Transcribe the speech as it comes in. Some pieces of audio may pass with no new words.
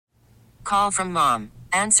Call from mom.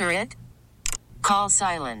 Answer it. Call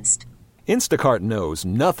silenced. Instacart knows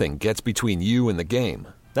nothing gets between you and the game.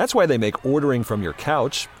 That's why they make ordering from your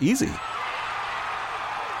couch easy.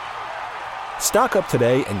 Stock up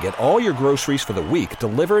today and get all your groceries for the week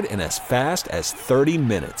delivered in as fast as 30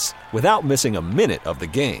 minutes without missing a minute of the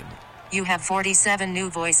game. You have 47 new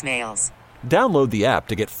voicemails. Download the app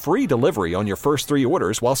to get free delivery on your first 3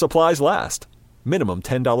 orders while supplies last. Minimum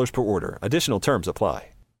 $10 per order. Additional terms apply.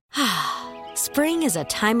 Spring is a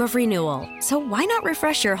time of renewal, so why not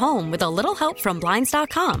refresh your home with a little help from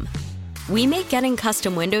Blinds.com? We make getting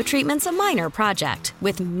custom window treatments a minor project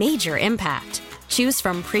with major impact. Choose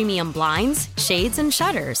from premium blinds, shades, and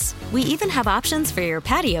shutters. We even have options for your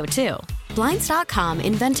patio, too. Blinds.com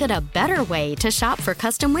invented a better way to shop for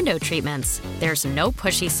custom window treatments. There's no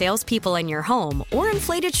pushy salespeople in your home or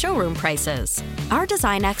inflated showroom prices. Our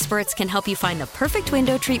design experts can help you find the perfect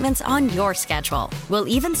window treatments on your schedule. We'll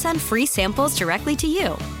even send free samples directly to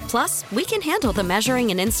you. Plus, we can handle the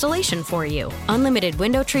measuring and installation for you. Unlimited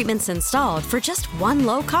window treatments installed for just one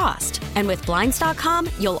low cost. And with Blinds.com,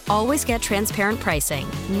 you'll always get transparent pricing.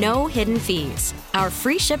 No hidden fees. Our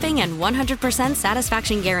free shipping and 100%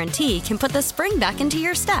 satisfaction guarantee can put the spring back into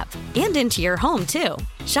your step and into your home, too.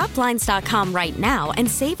 Shop Blinds.com right now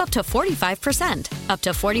and save up to 45%. Up to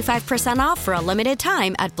 45% off for a limited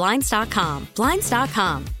time at Blinds.com.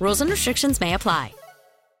 Blinds.com. Rules and restrictions may apply.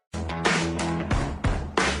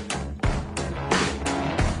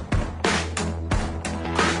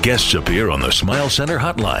 Guests appear on the Smile Center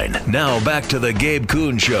hotline. Now back to the Gabe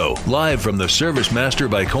Kuhn Show, live from the Service Master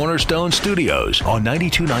by Cornerstone Studios on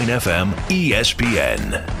 92.9 FM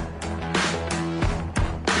ESPN.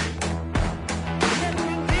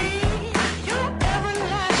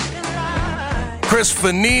 Chris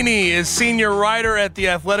Vannini is senior writer at The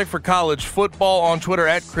Athletic for college football, on Twitter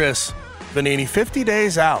at Chris Vannini. 50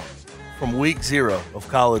 days out from week 0 of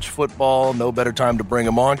college football. No better time to bring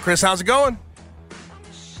him on. Chris, how's it going?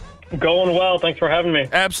 Going well. Thanks for having me.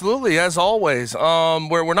 Absolutely, as always.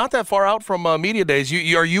 We're not that far out from media days.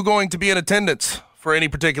 Are you going to be in attendance for any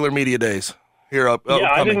particular media days here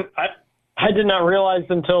upcoming? I did not realize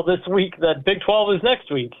until this week that Big 12 is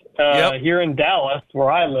next week here in Dallas, where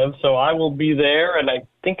I live. So I will be there, and I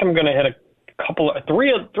think I'm going to hit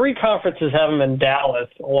three conferences have them in Dallas,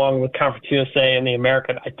 along with Conference USA and the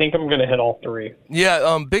American. I think I'm going to hit all 3.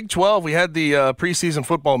 Yeah, Big 12, we had the preseason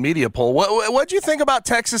football media poll. What do you think about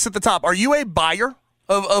Texas at the top? Are you a buyer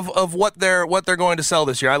of what they're going to sell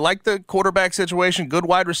this year? I like the quarterback situation, good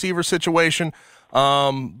wide receiver situation,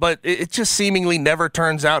 but it just seemingly never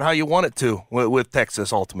turns out how you want it to with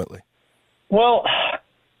Texas ultimately. Well,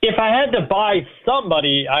 if I had to buy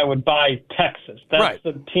somebody, I would buy Texas. That's right.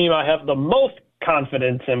 The team I have the most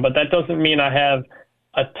confidence in, but that doesn't mean I have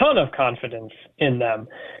a ton of confidence in them.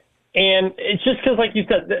 And it's just because, like you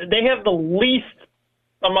said, they have the least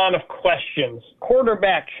amount of questions.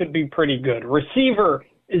 Quarterback should be pretty good. Receiver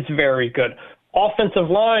is very good. Offensive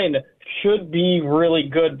line should be really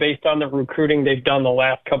good based on the recruiting they've done the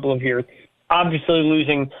last couple of years. Obviously,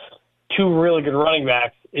 losing 2 really good running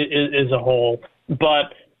backs is a whole.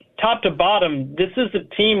 But top to bottom, this is a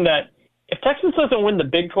team that if Texas doesn't win the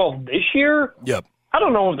Big 12 this year, I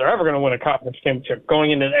don't know if they're ever going to win a conference championship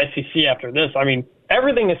going into the SEC after this. I mean,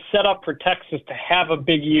 everything is set up for Texas to have a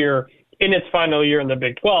big year in its final year in the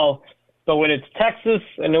Big 12. But when it's Texas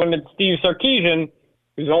and when it's Steve Sarkisian,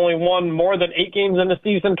 who's only won more than 8 games in the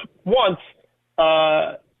season once,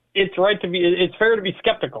 it's fair to be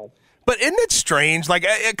skeptical. But isn't it strange? Like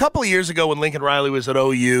a couple of years ago when Lincoln Riley was at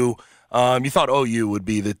OU, you thought OU would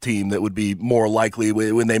be the team that would be more likely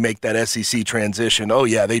when they make that SEC transition. Oh,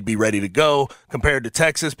 yeah, they'd be ready to go compared to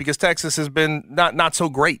Texas because Texas has been not so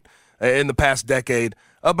great in the past decade.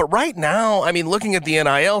 But right now, I mean, looking at the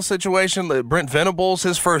NIL situation, Brent Venables,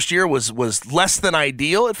 his first year was less than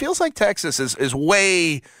ideal. It feels like Texas is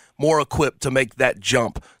way more equipped to make that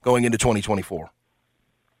jump going into 2024.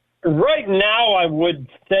 Right now, I would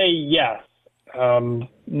say yes.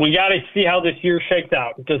 We got to see how this year shakes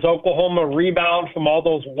out. Does Oklahoma rebound from all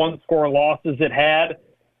those one-score losses it had?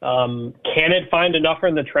 Can it find enough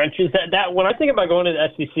in the trenches? That when I think about going to the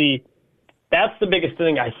SEC, that's the biggest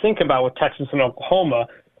thing I think about with Texas and Oklahoma.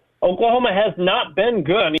 Oklahoma has not been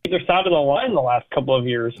good on either side of the line the last couple of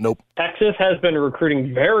years. Nope. Texas has been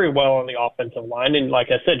recruiting very well on the offensive line, and like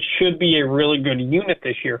I said, should be a really good unit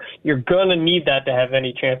this year. You're going to need that to have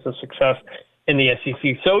any chance of success in the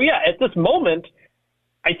SEC. So, yeah, at this moment,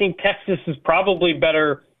 I think Texas is probably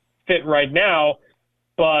better fit right now,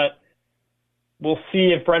 but we'll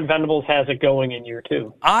see if Brent Venables has it going in year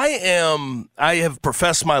 2. I have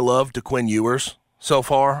professed my love to Quinn Ewers so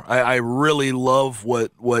far. I really love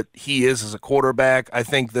what he is as a quarterback. I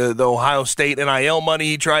think the Ohio State NIL money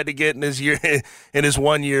he tried to get in his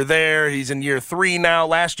 1 year there. He's in year 3 now.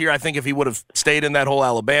 Last year, I think if he would have stayed in that whole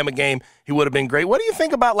Alabama game, he would have been great. What do you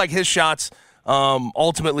think about like his shots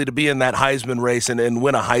ultimately to be in that Heisman race and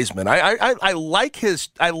win a Heisman? I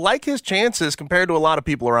like his chances compared to a lot of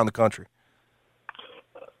people around the country.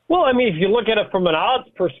 Well, I mean, if you look at it from an odds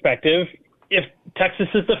perspective, if Texas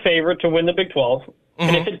is the favorite to win the Big 12,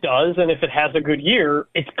 and if it does, and if it has a good year,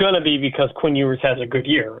 it's going to be because Quinn Ewers has a good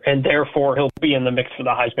year, and therefore he'll be in the mix for the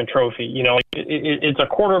Heisman Trophy. You know, it's a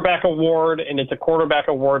quarterback award, and it's a quarterback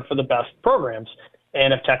award for the best programs.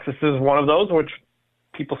 And if Texas is one of those, which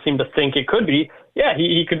people seem to think it could be, yeah,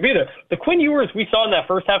 he could be there. The Quinn Ewers we saw in that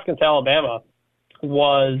first half against Alabama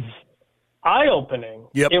was eye-opening.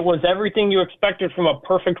 Yep. It was everything you expected from a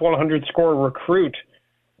perfect 100-score recruit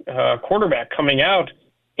quarterback coming out.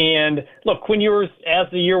 And look, Quinn Ewers, as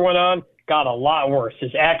the year went on, got a lot worse.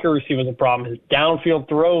 His accuracy was a problem. His downfield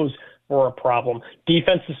throws were a problem.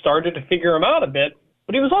 Defenses started to figure him out a bit,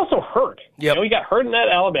 but he was also hurt. Yep. You know, he got hurt in that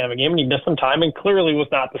Alabama game, and he missed some time and clearly was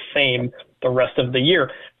not the same the rest of the year.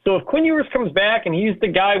 So if Quinn Ewers comes back and he's the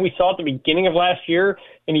guy we saw at the beginning of last year,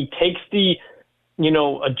 and he takes the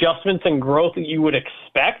adjustments and growth that you would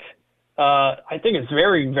expect, I think it's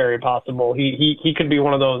very, very possible he could be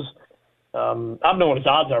one of those. I don't know what his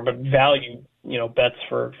odds are, but value bets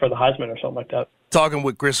for the Heisman or something like that. Talking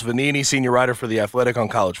with Chris Vannini, senior writer for The Athletic on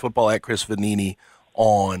college football, at Chris Vannini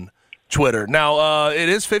on Twitter. Now, it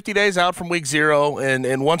is 50 days out from week 0,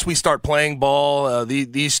 and once we start playing ball,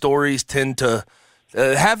 these stories tend to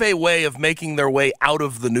have a way of making their way out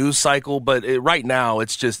of the news cycle, but right now it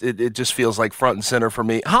just feels like front and center for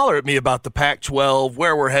me. Holler at me about the Pac-12,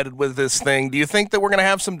 where we're headed with this thing. Do you think that we're going to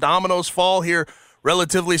have some dominoes fall here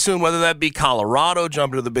relatively soon, whether that be Colorado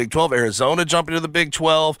jumping to the Big 12, Arizona jumping to the Big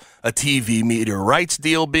 12, a TV media rights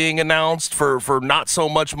deal being announced for not so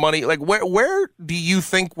much money? Like, where do you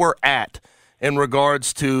think we're at in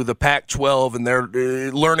regards to the Pac-12 and their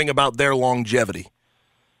learning about their longevity?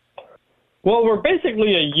 Well, we're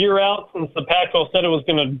basically a year out since the Pac-12 said it was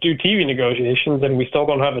going to do TV negotiations, and we still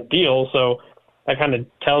don't have a deal, so that kind of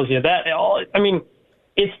tells you that. I mean,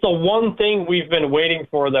 it's the one thing we've been waiting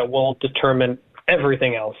for that will determine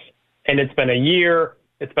everything else. And it's been a year.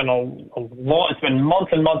 It's been it's been months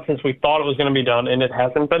and months since we thought it was going to be done, and it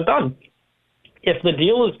hasn't been done. If the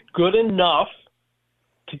deal is good enough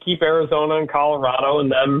to keep Arizona and Colorado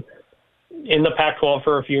and them in the Pac-12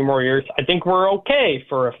 for a few more years, I think we're okay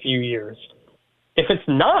for a few years. If it's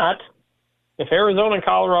not, if Arizona and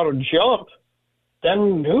Colorado jump,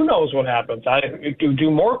 then who knows what happens?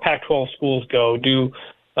 Do more Pac-12 schools go?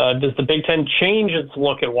 Does the Big Ten change its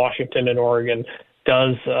look at Washington and Oregon?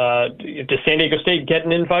 Does San Diego State get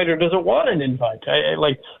an invite, or does it want an invite?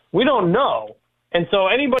 We don't know. And so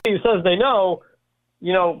anybody who says they know,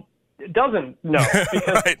 doesn't know.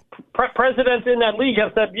 Because right. Presidents in that league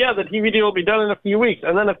have said, yeah, the TV deal will be done in a few weeks.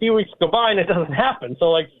 And then a few weeks go by and it doesn't happen.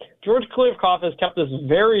 So, George Kliavkoff has kept this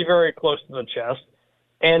very, very close to the chest.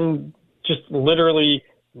 And just literally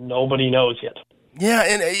nobody knows yet. Yeah,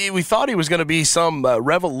 and we thought he was going to be some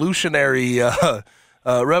revolutionary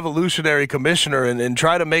commissioner and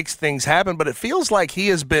try to make things happen, but it feels like he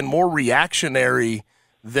has been more reactionary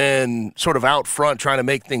than sort of out front trying to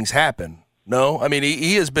make things happen. No? I mean,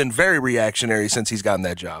 he has been very reactionary since he's gotten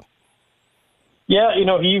that job. Yeah,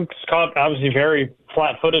 he's caught obviously very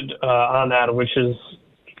flat-footed on that, which is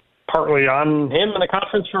partly on him and the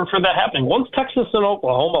conference for that happening. Once Texas and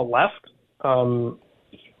Oklahoma left,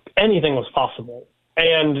 anything was possible.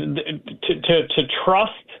 And to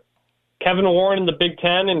trust Kevin Warren in the Big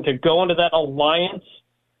Ten and to go into that alliance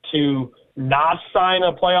to not sign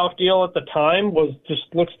a playoff deal at the time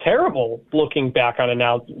looks terrible looking back on it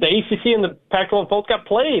now. The ACC and the Pac-12 both got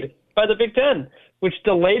played by the Big Ten, which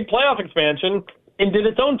delayed playoff expansion and did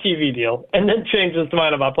its own TV deal and then changed its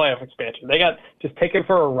mind about playoff expansion. They got just taken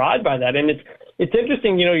for a ride by that. And it's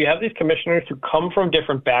interesting, you have these commissioners who come from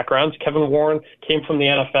different backgrounds. Kevin Warren came from the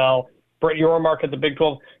NFL. Brett Yormark at the Big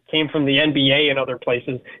 12 came from the NBA and other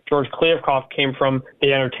places. George Kliavkoff came from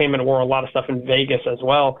the entertainment world, a lot of stuff in Vegas as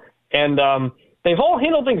well. And they've all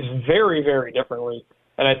handled things very, very differently.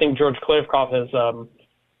 And I think George Kliavkoff has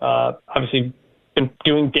obviously been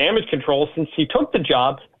doing damage control since he took the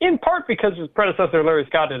job, in part because his predecessor, Larry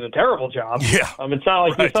Scott, did a terrible job. Yeah. It's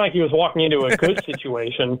not like he was walking into a good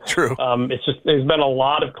situation. True. It's just there's been a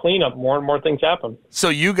lot of cleanup. More and more things happen. So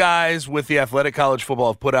you guys with the Athletic College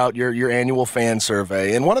Football have put out your annual fan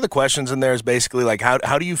survey. And one of the questions in there is basically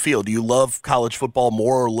how do you feel? Do you love college football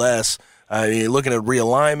more or less Looking at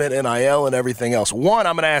realignment, NIL, and everything else. One,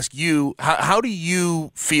 I'm going to ask you, how do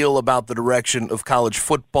you feel about the direction of college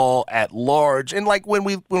football at large? And like when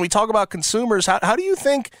we talk about consumers, how do you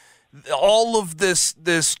think all of this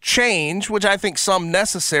change, which I think some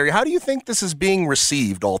necessary, how do you think this is being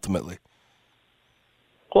received ultimately?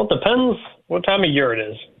 Well, it depends what time of year it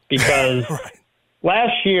is, because right.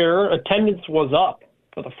 Last year attendance was up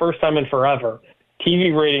for the first time in forever.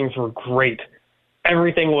 TV ratings were great.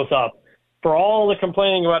 Everything was up. For all the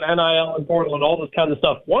complaining about NIL and portal and all this kind of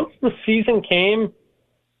stuff, once the season came,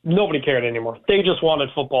 nobody cared anymore. They just wanted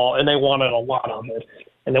football, and they wanted a lot of it.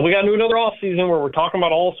 And then we got into another off season where we're talking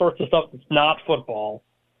about all sorts of stuff that's not football,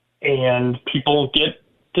 and people get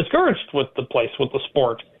discouraged with the place, with the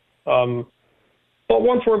sport. But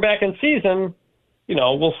once we're back in season,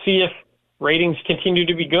 we'll see if ratings continue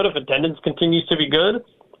to be good, if attendance continues to be good,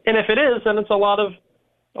 and if it is, then it's a lot of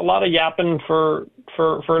yapping for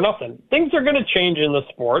nothing. Things are going to change in the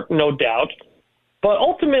sport, no doubt. But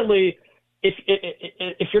ultimately,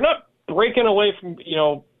 if you're not breaking away from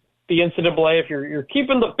the NCAA, if you're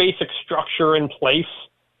keeping the basic structure in place,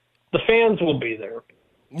 the fans will be there.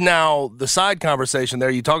 Now, the side conversation there,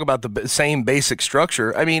 you talk about the same basic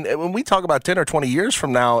structure. I mean, when we talk about 10 or 20 years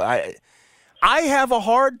from now, I have a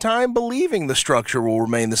hard time believing the structure will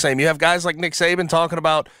remain the same. You have guys like Nick Saban talking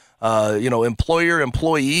about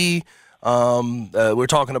employer-employee. We're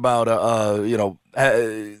talking about,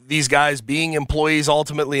 these guys being employees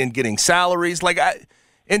ultimately and getting salaries.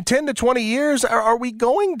 In 10 to 20 years, are we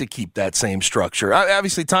going to keep that same structure?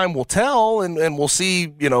 Obviously, time will tell, and we'll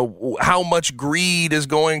see, how much greed is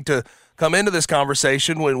going to come into this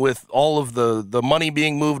conversation with all of the money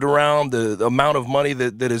being moved around, the amount of money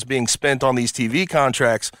that is being spent on these TV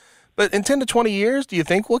contracts. But in 10 to 20 years, do you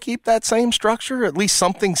think we'll keep that same structure, at least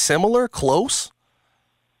something similar, close?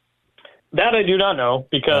 That I do not know,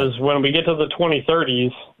 because when we get to the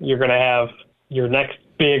 2030s, you're going to have your next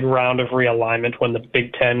big round of realignment when the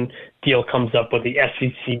Big Ten deal comes up, when the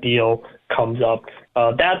SEC deal comes up.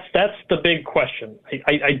 That's the big question.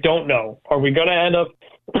 I don't know. Are we going to end up?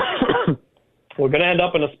 We're going to end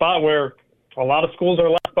up in a spot where a lot of schools are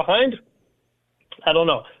left behind? I don't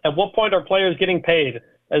know. At what point are players getting paid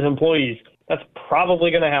as employees? That's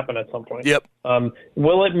probably going to happen at some point. Yep.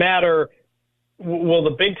 Will it matter? Will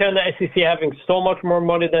the Big Ten, the SEC having so much more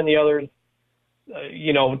money than the others,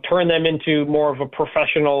 turn them into more of a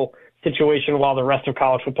professional situation while the rest of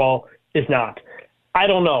college football is not? I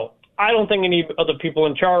don't know. I don't think any of the people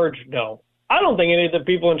in charge know. I don't think any of the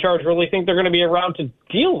people in charge really think they're going to be around to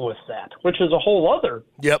deal with that, which is a whole other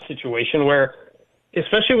situation where,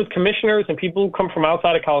 especially with commissioners and people who come from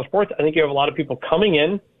outside of college sports, I think you have a lot of people coming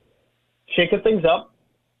in, shaking things up,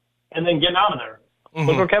 and then getting out of there. Mm-hmm.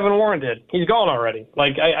 Look what Kevin Warren did. He's gone already.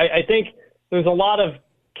 I think there's a lot of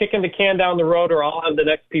kicking the can down the road, or I'll have the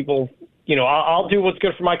next people, I'll do what's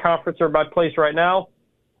good for my conference or my place right now,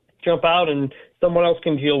 jump out, and someone else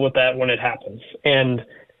can deal with that when it happens. And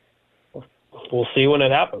we'll see when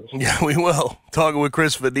it happens. Yeah, we will. Talking with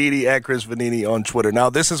Chris Vannini at Chris Vannini on Twitter. Now,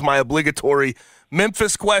 this is my obligatory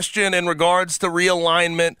Memphis question in regards to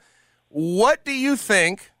realignment. What do you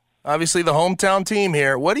think, obviously the hometown team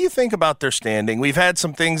here, what do you think about their standing? We've had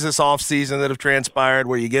some things this offseason that have transpired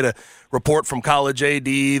where you get a report from College AD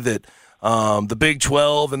that the Big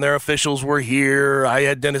 12 and their officials were here. I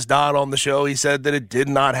had Dennis Dodd on the show. He said that it did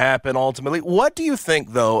not happen ultimately. What do you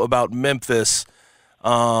think, though, about Memphis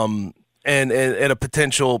and a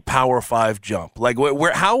potential Power 5 jump?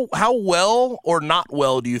 How well or not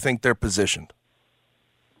well do you think they're positioned?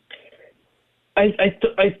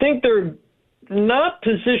 I think they're not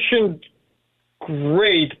positioned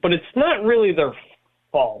great, but it's not really their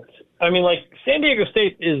fault. I mean, San Diego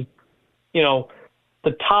State is,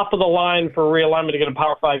 the top of the line for realignment to get a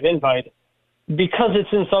Power 5 invite because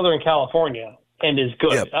it's in Southern California and is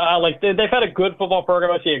good. Yep. They've had a good football program,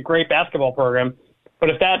 actually a great basketball program. But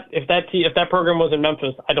if that program was in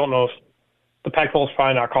Memphis, I don't know if the Pac-12 is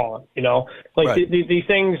probably not calling. Right.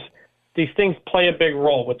 These things play a big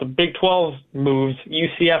role. With the Big 12 moves,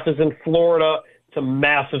 UCF is in Florida. It's a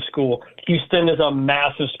massive school. Houston is a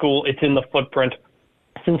massive school. It's in the footprint.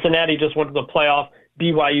 Cincinnati just went to the playoff.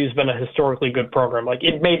 BYU's been a historically good program.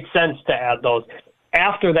 It made sense to add those.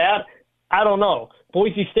 After that, I don't know.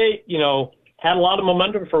 Boise State, had a lot of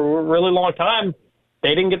momentum for a really long time.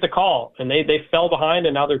 They didn't get the call, and they fell behind,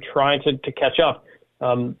 and now they're trying to catch up.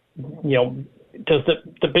 Does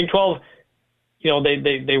the Big 12,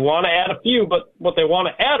 they want to add a few, but what they want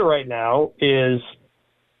to add right now is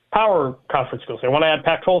power conference schools. They want to add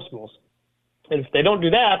Pac-12 schools. And if they don't do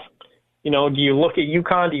that, do you look at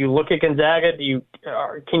UConn? Do you look at Gonzaga?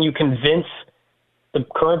 Can you convince the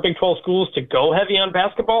current Big 12 schools to go heavy on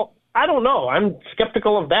basketball? I don't know. I'm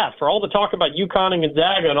skeptical of that. For all the talk about UConn and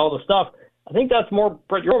Gonzaga and all the stuff, I think that's more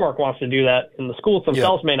Brett Yormark wants to do that, and the schools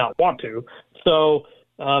themselves may not want to. So,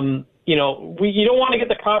 you don't want to get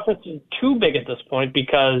the conference too big at this point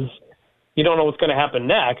because you don't know what's going to happen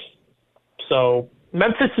next. So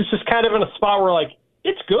Memphis is just kind of in a spot where, like,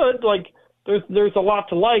 it's good. Like, there's a lot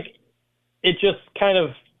to like. It just kind of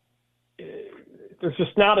there's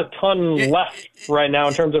just not a ton left right now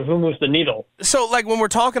in terms of who moves the needle. So, like, when we're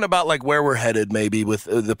talking about, like, where we're headed maybe with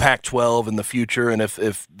the Pac-12 in the future, and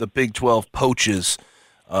if the Big 12 poaches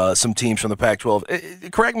some teams from the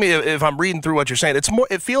Pac-12, correct me if I'm reading through what you're saying.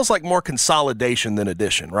 It feels like more consolidation than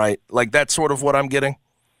addition, right? Like, that's sort of what I'm getting?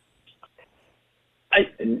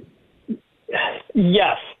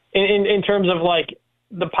 Yes. In terms of, like,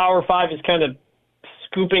 the Power Five is kind of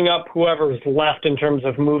scooping up whoever's left in terms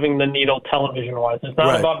of moving the needle television-wise. It's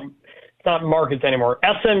not markets anymore.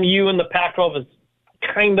 SMU in the Pac-12 is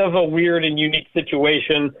kind of a weird and unique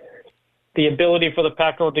situation. The ability for the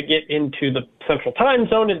Pac-12 to get into the Central Time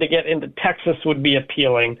Zone and to get into Texas would be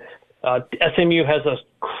appealing. SMU has a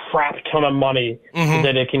crap ton of money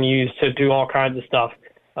that it can use to do all kinds of stuff.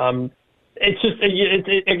 It's just,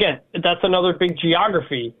 again, that's another big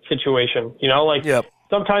geography situation.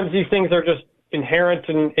 Sometimes these things are just inherent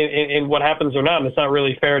in what happens or not, and it's not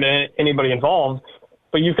really fair to anybody involved.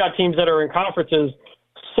 But you've got teams that are in conferences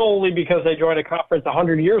solely because they joined a conference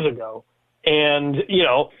 100 years ago. And,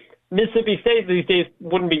 Mississippi State these days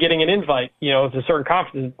wouldn't be getting an invite, to certain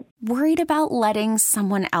conferences. Worried about letting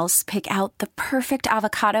someone else pick out the perfect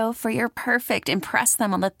avocado for your perfect impress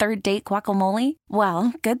them on the third date guacamole?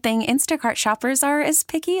 Well, good thing Instacart shoppers are as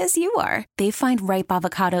picky as you are. They find ripe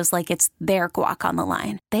avocados like it's their guac on the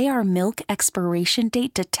line. They are milk expiration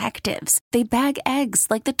date detectives. They bag eggs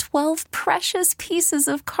like the 12 precious pieces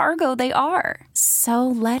of cargo they are. So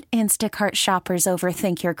let Instacart shoppers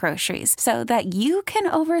overthink your groceries so that you can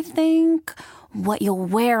overthink what you'll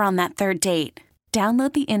wear on that third date.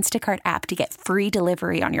 Download the Instacart app to get free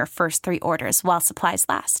delivery on your first 3 orders while supplies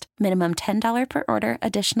last. Minimum $10 per order.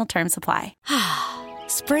 Additional terms apply.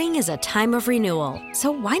 Spring is a time of renewal,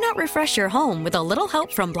 so why not refresh your home with a little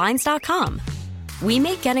help from Blinds.com? We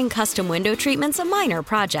make getting custom window treatments a minor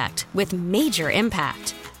project with major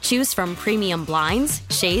impact. Choose from premium blinds,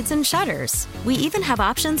 shades, and shutters. We even have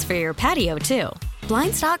options for your patio, too.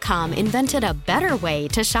 Blinds.com invented a better way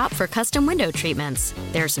to shop for custom window treatments.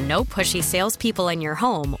 There's no pushy salespeople in your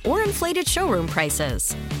home or inflated showroom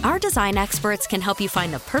prices. Our design experts can help you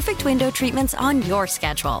find the perfect window treatments on your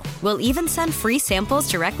schedule. We'll even send free samples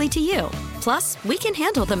directly to you. Plus, we can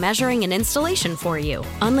handle the measuring and installation for you.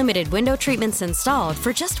 Unlimited window treatments installed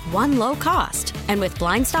for just one low cost. And with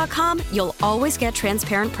Blinds.com, you'll always get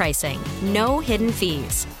transparent pricing. No hidden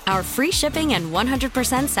fees. Our free shipping and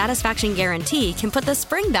 100% satisfaction guarantee can put the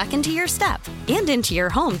spring back into your step and into your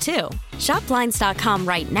home, too. Shop Blinds.com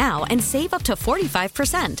right now and save up to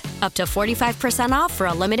 45%. Up to 45% off for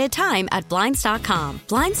a limited time at Blinds.com.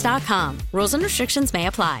 Blinds.com. Rules and restrictions may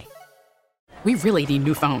apply. We really need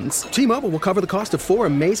new phones. T-Mobile will cover the cost of 4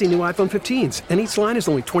 amazing new iPhone 15s, and each line is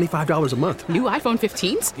only $25 a month. New iPhone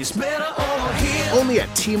 15s? It's better over here. Only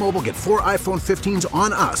at T-Mobile, get 4 iPhone 15s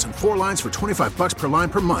on us and 4 lines for $25 per line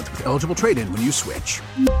per month with eligible trade-in when you switch.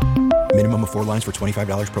 Minimum of 4 lines for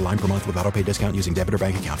 $25 per line per month with autopay discount using debit or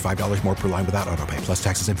bank account. $5 more per line without autopay, plus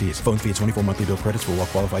taxes and fees. Phone fee at 24 monthly bill credits for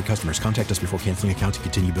well-qualified customers. Contact us before canceling account to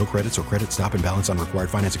continue bill credits or credit stop and balance on required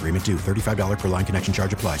finance agreement due. $35 per line connection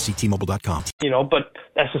charge applies. See T-Mobile.com. But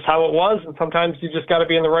that's just how it was. And sometimes you just got to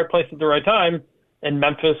be in the right place at the right time. And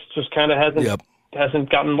Memphis just kind of hasn't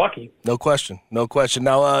gotten lucky. No question.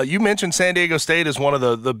 Now, you mentioned San Diego State is one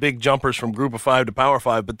of the big jumpers from Group of 5 to Power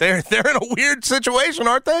 5, but they're in a weird situation,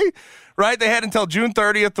 aren't they? Right? They had until June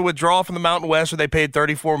 30th to withdraw from the Mountain West, or they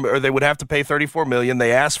would have to pay $34 million.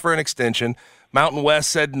 They asked for an extension. Mountain West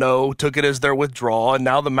said no, took it as their withdrawal, and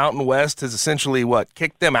now the Mountain West has essentially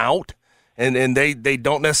kicked them out, and they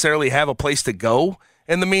don't necessarily have a place to go.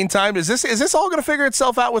 In the meantime, is this all going to figure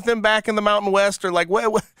itself out with them back in the Mountain West, or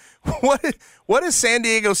what is San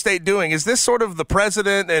Diego State doing? Is this sort of the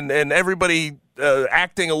president and everybody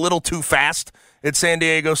acting a little too fast at San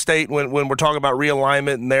Diego State when we're talking about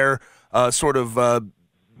realignment and their sort of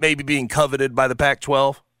maybe being coveted by the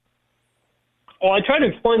Pac-12? Well, I tried to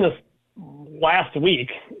explain this last week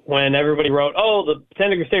when everybody wrote, the San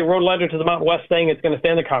Diego State wrote a letter to the Mountain West saying it's going to stay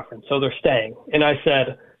in the conference, so they're staying. And I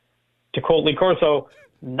said, to quote Lee Corso,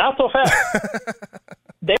 not so fast.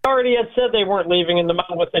 They already had said they weren't leaving, and the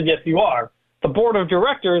Mountain West said, yes, you are. The board of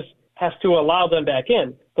directors has to allow them back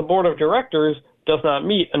in. The board of directors does not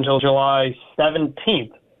meet until July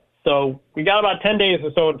 17th. So we got about 10 days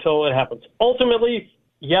or so until it happens. Ultimately,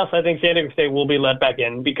 yes, I think San Diego State will be let back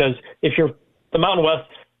in because if you're the Mountain West,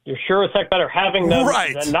 you're sure as heck better having them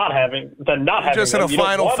than not having them. Just in a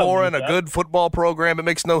Final Four and a good football program, it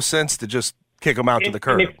makes no sense to just kick them out to the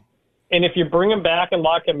curb. And if you bring them back and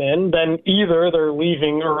lock them in, then either they're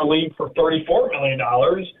leaving early for $34 million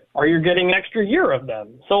or you're getting an extra year of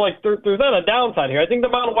them. So, like, there's not a downside here. I think the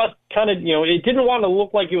Mountain West kind of, it didn't want to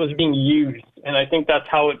look like it was being used. And I think that's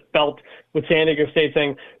how it felt with San Diego State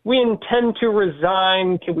saying, we intend to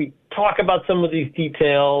resign. Can we talk about some of these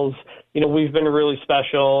details? We've been really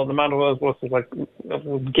special. The Mountain West was like,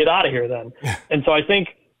 get out of here then. And so I think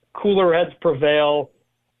cooler heads prevail.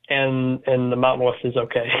 And the Mountain West is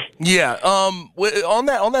okay. Yeah. On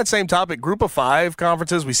that same topic, Group of Five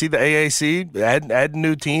conferences, we see the AAC add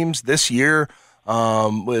new teams this year.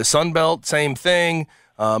 With Sun Belt, same thing.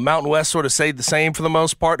 Mountain West sort of stayed the same for the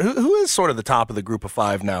most part. Who is sort of the top of the Group of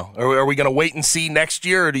Five now? Are we going to wait and see next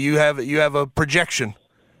year, or do you have a projection?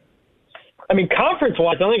 I mean,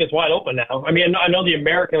 conference-wise, I think it's wide open now. I mean, I know the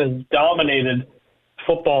American has dominated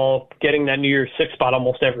football, getting that New Year's Six spot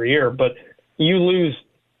almost every year, but you lose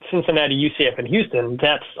Cincinnati, UCF, and Houston,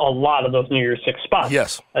 that's a lot of those New Year's Six spots.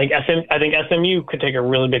 Yes. I think SMU could take a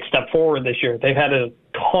really big step forward this year. They've had a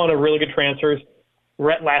ton of really good transfers.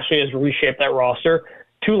 Rhett Lashley has reshaped that roster.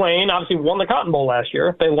 Tulane obviously won the Cotton Bowl last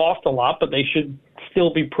year. They lost a lot, but they should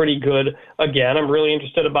still be pretty good again. I'm really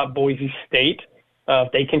interested about Boise State.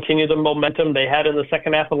 If they continue the momentum they had in the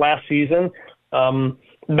second half of last season.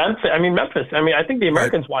 Memphis. I think the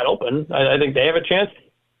American's wide open. I think they have a chance.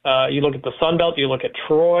 You look at the Sun Belt, you look at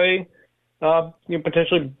Troy,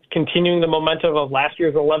 potentially continuing the momentum of last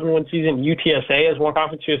year's 11-win season. UTSA has won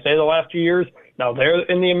Conference USA the last 2 years. Now they're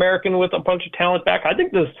in the American with a bunch of talent back. I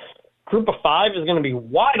think this Group of Five is going to be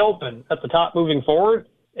wide open at the top moving forward,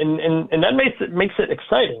 and that makes it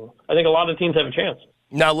exciting. I think a lot of teams have a chance.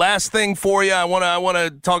 Now, last thing for you, I want to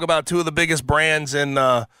talk about two of the biggest brands in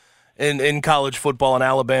college football in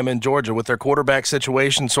Alabama and Georgia, with their quarterback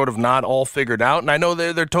situation sort of not all figured out. And I know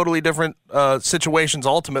they're totally different situations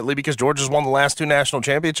ultimately, because Georgia's won the last two national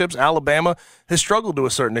championships. Alabama has struggled to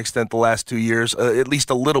a certain extent the last 2 years, at least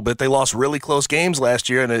a little bit. They lost really close games last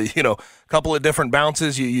year, and a couple of different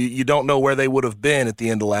bounces. You don't know where they would have been at the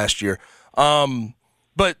end of last year.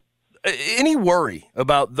 But any worry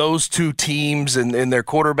about those two teams and their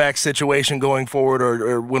quarterback situation going forward,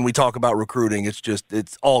 or when we talk about recruiting,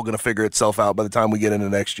 it's all going to figure itself out by the time we get into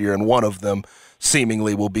next year, and one of them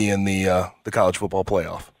seemingly will be in the college football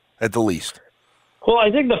playoff at the least? Well, I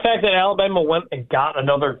think the fact that Alabama went and got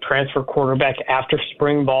another transfer quarterback after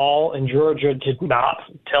spring ball and Georgia did not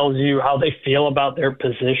tells you how they feel about their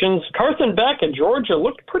positions. Carson Beck in Georgia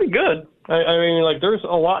looked pretty good. I mean, there's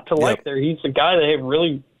a lot to like there. He's a guy they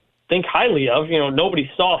really think highly of. Nobody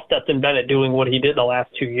saw Stetson Bennett doing what he did the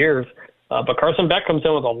last 2 years. But Carson Beck comes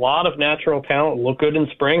in with a lot of natural talent, look good in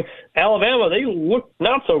spring. Alabama, they look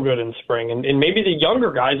not so good in spring. And maybe the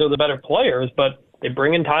younger guys are the better players, but they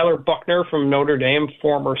bring in Tyler Buckner from Notre Dame,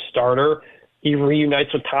 former starter. He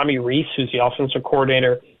reunites with Tommy Rees, who's the offensive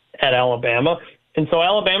coordinator at Alabama. And so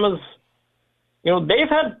Alabama's, they've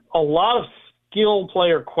had a lot of skill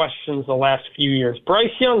player questions the last few years.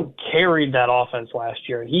 Bryce Young carried that offense last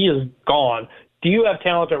year, and he is gone. Do you have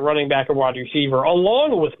talent at running back and wide receiver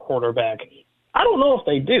along with quarterback? I don't know if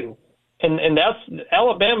they do. And that's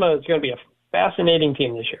Alabama is going to be a fascinating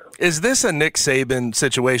team this year. Is this a Nick Saban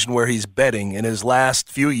situation where he's betting in his last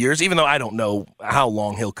few years, even though I don't know how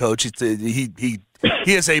long he'll coach? He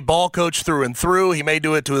is a ball coach through and through. He may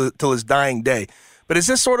do it till his dying day. But is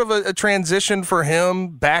this sort of a transition for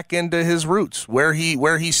him back into his roots, where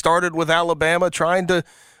he started with Alabama, trying to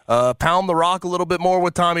pound the rock a little bit more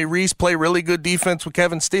with Tommy Rees, play really good defense with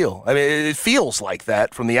Kevin Steele? I mean, it feels like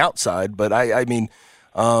that from the outside, but I mean,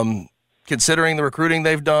 considering the recruiting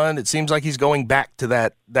they've done, it seems like he's going back to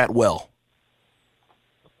that well.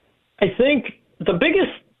 I think the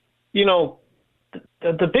biggest,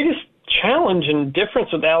 the biggest challenge and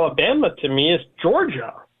difference with Alabama to me is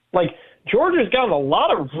Georgia. Georgia's gotten a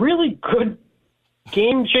lot of really good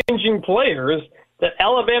game-changing players that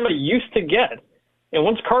Alabama used to get. And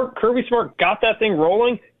once Kirby Smart got that thing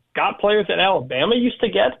rolling, got players that Alabama used to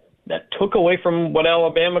get, that took away from what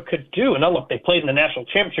Alabama could do. And now, look, they played in the national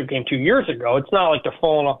championship game 2 years ago. It's not like they're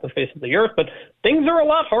falling off the face of the earth, but things are a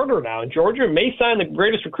lot harder now. And Georgia may sign the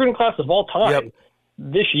greatest recruiting class of all time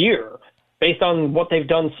this year based on what they've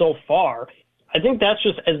done so far. I think that's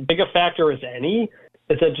just as big a factor as any,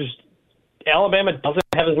 is that just Alabama doesn't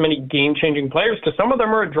have as many game-changing players because some of them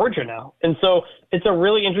are at Georgia now. And so it's a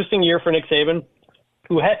really interesting year for Nick Saban,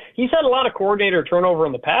 he's had a lot of coordinator turnover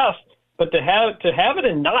in the past, But to have it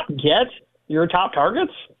and not get your top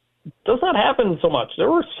targets does not happen so much.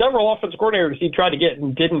 There were several offensive coordinators he tried to get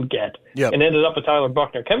and didn't get, and ended up with Tyler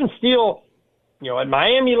Buchner. Kevin Steele, at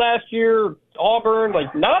Miami last year, Auburn,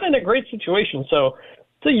 not in a great situation. So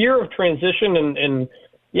it's a year of transition, and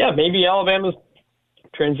maybe Alabama's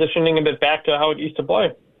transitioning a bit back to how it used to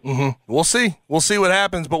play. Mm-hmm. We'll see. We'll see what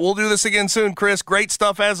happens, but we'll do this again soon, Chris. Great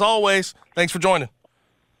stuff as always. Thanks for joining.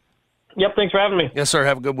 Yep, thanks for having me. Yes, sir.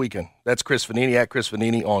 Have a good weekend. That's Chris Vannini, at Chris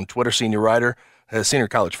Vannini on Twitter, senior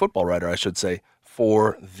college football writer, I should say,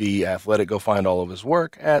 for The Athletic. Go find all of his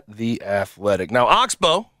work at The Athletic. Now,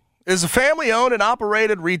 Oxbow is a family-owned and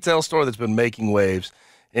operated retail store that's been making waves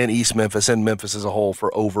in East Memphis and Memphis as a whole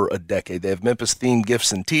for over a decade. They have Memphis-themed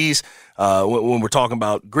gifts and tees. When we're talking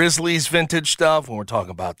about Grizzlies vintage stuff, when we're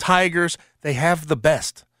talking about Tigers, they have the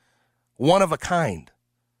best. One of a kind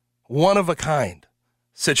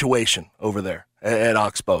situation over there at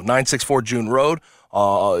Oxbow. 964 June Road.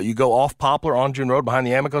 You go off Poplar on June Road behind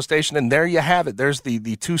the Amico station, and there you have it. There's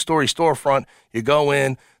the two-story storefront. You go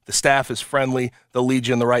in. The staff is friendly. They'll lead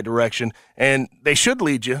you in the right direction, and they should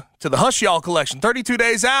lead you to the Hush Y'all collection. 32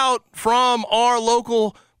 days out from our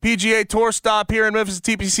local PGA Tour stop here in Memphis,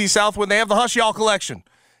 TPC Southwood. They have the Hush Y'all collection.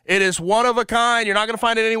 It is one of a kind. You're not going to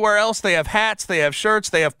find it anywhere else. They have hats. They have shirts.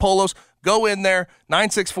 They have polos. Go in there,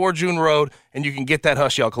 964 June Road, and you can get that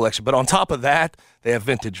Hush Y'all collection. But on top of that, they have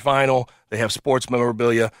vintage vinyl. They have sports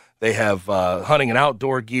memorabilia. They have hunting and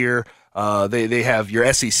outdoor gear. They have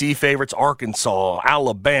your SEC favorites, Arkansas,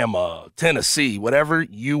 Alabama, Tennessee, whatever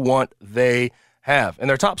you want, they have. And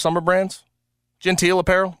their top summer brands, Genteel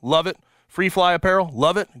apparel, love it. Free Fly apparel,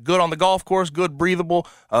 love it. Good on the golf course, good breathable,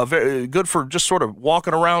 very good for just sort of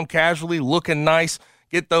walking around casually, looking nice.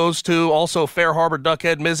 Get those two. Also, Fair Harbor,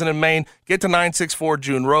 Duckhead, Mizzen, and Maine. Get to 964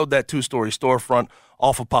 June Road, that two-story storefront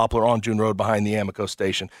off of Poplar on June Road behind the Amico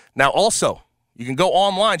station. Now, also, you can go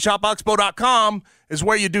online. ShopOxbow.com is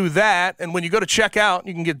where you do that. And when you go to checkout,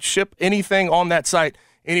 you can ship anything on that site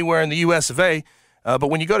anywhere in the U.S. of A. But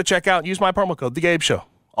when you go to checkout, use my promo code, The Gabe Show.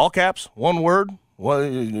 All caps, one word,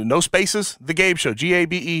 no spaces, The Gabe Show,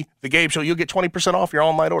 G-A-B-E, The Gabe Show. You'll get 20% off your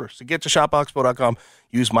online order. So get to ShopOxbow.com.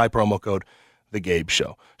 Use my promo code, The Gabe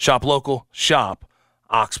Show. Shop local, shop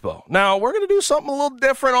Oxbow. Now, we're going to do something a little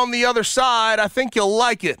different on the other side. I think you'll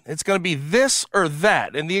like it. It's going to be this or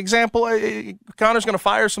that. And the example, Connor's going to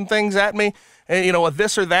fire some things at me. And, a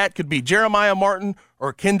this or that could be Jeremiah Martin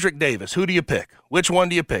or Kendrick Davis. Who do you pick? Which one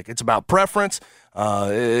do you pick? It's about preference.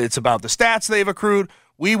 It's about the stats they've accrued.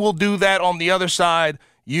 We will do that on the other side.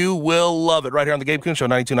 You will love it right here on the Gabe Kuhn Show,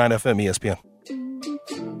 92.9 FM ESPN.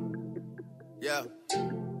 Yeah.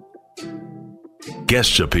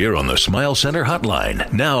 Guests appear on the Smile Center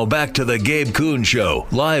hotline. Now back to the Gabe Kuhn Show,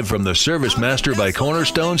 live from the Service Master by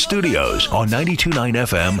Cornerstone Studios on 92.9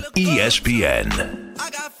 FM ESPN. I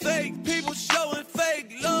got fake people showing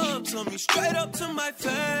fake love to me, straight up to my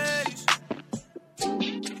face.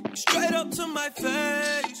 Straight up to my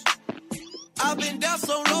face. I've been down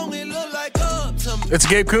so long it look like up to me. It's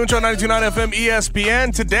Gabe Kuhn Show, 92.9 FM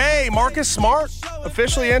ESPN. Today, Marcus Smart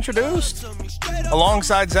officially introduced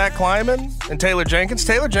alongside Zach Kleiman and Taylor Jenkins.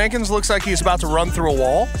 Taylor Jenkins looks like he's about to run through a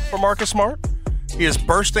wall for Marcus Smart. He is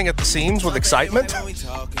bursting at the seams with excitement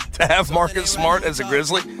to have Marcus Smart as a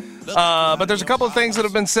Grizzly. But there's a couple of things that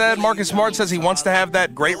have been said. Marcus Smart says he wants to have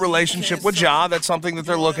that great relationship with Ja. That's something that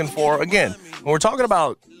they're looking for. Again, when we're talking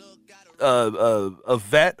about a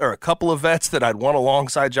vet or a couple of vets that I'd want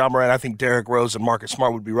alongside Ja Morant, I think Derrick Rose and Marcus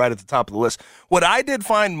Smart would be right at the top of the list. What I did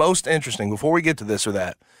find most interesting, before we get to this or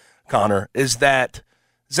that, Connor, is that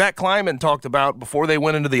Zach Kleiman talked about before they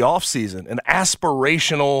went into the offseason an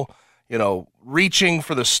aspirational, reaching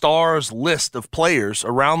for the stars list of players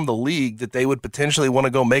around the league that they would potentially want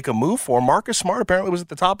to go make a move for. Marcus Smart apparently was at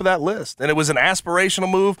the top of that list, and it was an aspirational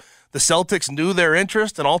move. The Celtics knew their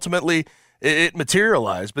interest, and ultimately it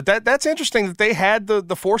materialized. But that's interesting that they had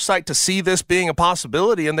the foresight to see this being a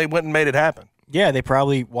possibility, and they went and made it happen. Yeah, they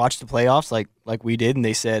probably watched the playoffs like we did, and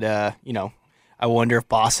they said, I wonder if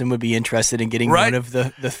Boston would be interested in getting one of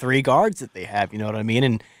the three guards that they have. You know what I mean?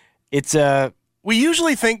 And it's we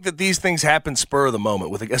usually think that these things happen spur of the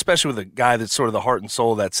moment, especially with a guy that's sort of the heart and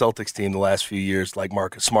soul of that Celtics team the last few years, like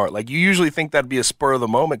Marcus Smart. Like, you usually think that'd be a spur of the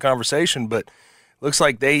moment conversation, but looks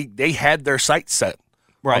like they had their sights set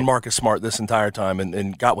on Marcus Smart this entire time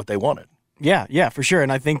and got what they wanted. Yeah, for sure.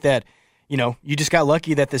 And I think that, you just got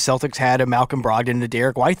lucky that the Celtics had a Malcolm Brogdon and a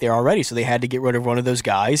Derek White there already, so they had to get rid of one of those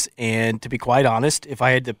guys. And to be quite honest, if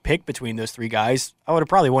I had to pick between those three guys, I would have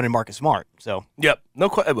probably wanted Marcus Smart. So yep,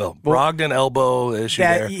 Brogdon elbow issue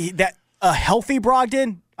there. That a healthy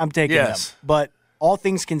Brogdon, I'm taking him. But all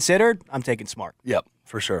things considered, I'm taking Smart. Yep,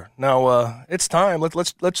 for sure. Now, it's time.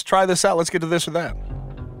 Let's try this out. Let's get to this or that.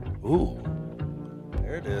 Ooh,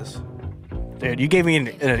 there it is. Dude, you gave me an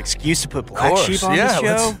excuse to put Black Sheep on the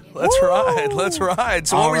show. Let's ride.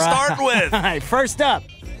 So what are we starting with? All right, first up,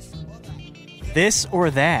 this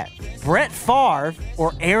or that. Brett Favre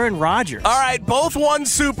or Aaron Rodgers? All right, both won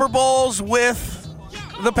Super Bowls with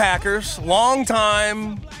the Packers.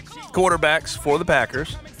 Long-time quarterbacks for the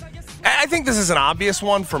Packers. I think this is an obvious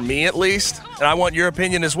one for me, at least, and I want your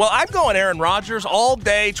opinion as well. I'm going Aaron Rodgers all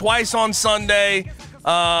day, twice on Sunday,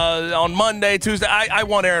 on Monday, Tuesday. I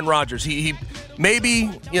want Aaron Rodgers. He maybe,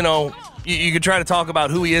 you could try to talk about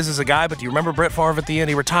who he is as a guy, but do you remember Brett Favre at the end?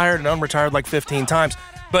 He retired and unretired like 15 times.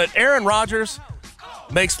 But Aaron Rodgers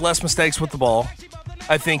makes less mistakes with the ball.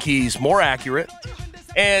 I think he's more accurate.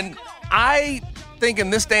 And I think in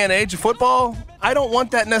this day and age of football, I don't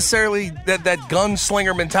want that necessarily that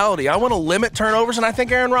gunslinger mentality. I want to limit turnovers, and I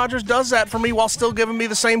think Aaron Rodgers does that for me while still giving me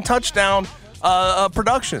the same touchdown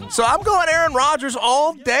production. So I'm going Aaron Rodgers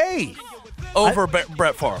all day over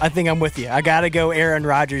Brett Favre. I think I'm with you. I got to go Aaron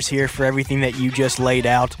Rodgers here for everything that you just laid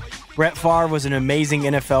out. Brett Favre was an amazing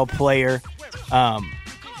NFL player.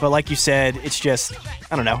 But like you said, it's just,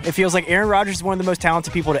 I don't know. It feels like Aaron Rodgers is one of the most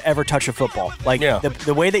talented people to ever touch a football.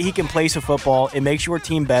 The way that he can place a football, it makes your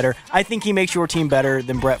team better. I think he makes your team better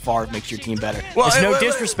than Brett Favre makes your team better. Well, it's no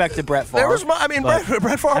disrespect to Brett Favre.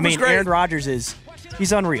 Brett Favre was great. Aaron Rodgers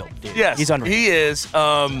he's unreal, dude. Yes, he's unreal. He is.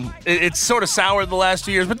 It's sort of soured the last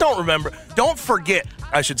 2 years, but don't forget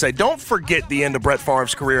the end of Brett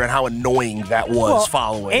Favre's career and how annoying that was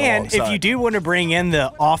following. And alongside. if you do want to bring in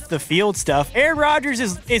the off-the-field stuff, Aaron Rodgers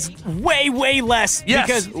is way, way less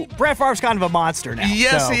because Brett Favre's kind of a monster now.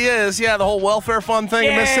 Yes, he is. Yeah, the whole welfare fund thing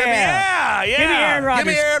in Mississippi. Yeah. Give me Aaron Rodgers.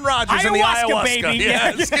 Give me Aaron Rodgers and the ayahuasca, baby.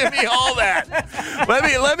 Yes, give me all that.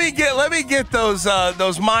 let me get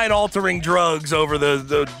those mind-altering drugs over the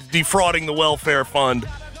defrauding the welfare fund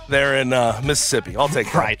there in Mississippi. I'll take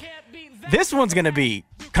that. Right. This one's going to be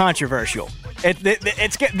controversial. This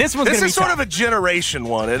is sort of a generation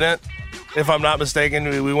one, isn't it? If I'm not mistaken,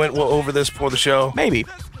 we went over this before the show. Maybe.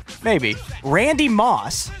 Randy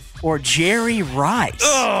Moss or Jerry Rice?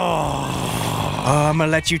 I'm going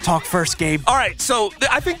to let you talk first, Gabe. All right, so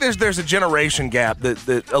I think there's a generation gap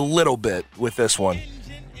that a little bit with this one.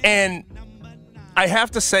 And I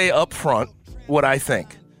have to say up front what I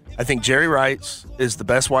think. I think Jerry Rice is the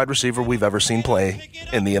best wide receiver we've ever seen play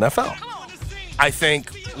in the NFL. I think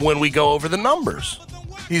when we go over the numbers,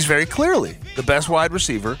 he's very clearly the best wide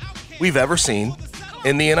receiver we've ever seen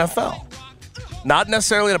in the NFL. Not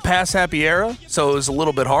necessarily in a pass-happy era, so it was a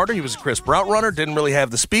little bit harder. He was a crisp route runner, didn't really have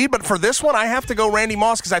the speed. But for this one, I have to go Randy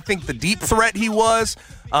Moss because I think the deep threat he was,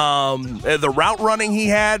 the route running he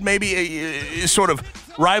had, maybe sort of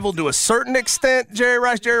rivaled to a certain extent Jerry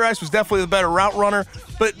Rice. Jerry Rice was definitely the better route runner.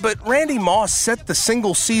 But Randy Moss set the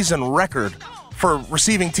single-season record for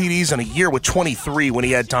receiving TDs in a year with 23 when he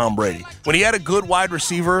had Tom Brady. When he had a good wide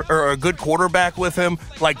receiver or a good quarterback with him,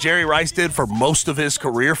 like Jerry Rice did for most of his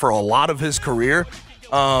career, for a lot of his career,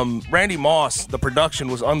 Randy Moss, the production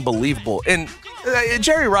was unbelievable. And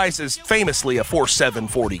Jerry Rice is famously a 4.7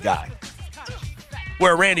 40 guy,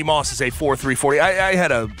 where Randy Moss is a 4.3 40. I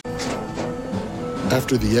had a...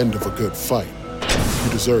 After the end of a good fight, you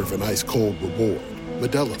deserve an ice-cold reward.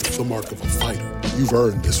 Modelo, the mark of a fighter. You've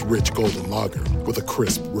earned this rich golden lager with a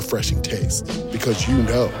crisp, refreshing taste. Because you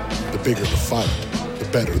know, the bigger the fight, the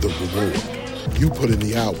better the reward. You put in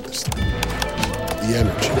the hours, the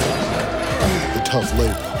energy, the tough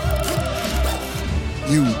labor.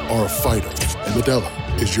 You are a fighter, and Modelo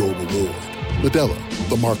is your reward. Modelo,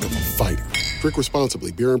 the mark of a fighter. Drink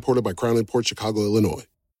responsibly. Beer imported by Crown Imports, Chicago, Illinois.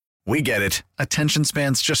 We get it. Attention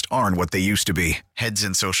spans just aren't what they used to be. Heads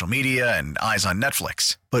in social media and eyes on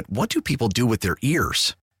Netflix. But what do people do with their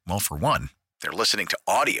ears? Well, for one, they're listening to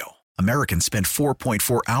audio. Americans spend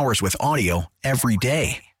 4.4 hours with audio every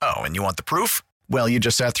day. Oh, and you want the proof? Well, you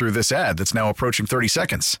just sat through this ad that's now approaching 30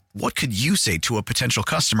 seconds. What could you say to a potential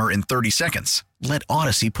customer in 30 seconds? Let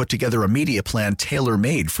Odyssey put together a media plan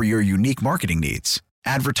tailor-made for your unique marketing needs.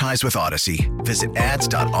 Advertise with Odyssey. Visit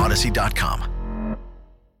ads.odyssey.com.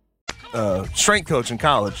 Strength coach in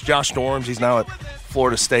college, Josh Storms. He's now at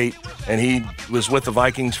Florida State, and he was with the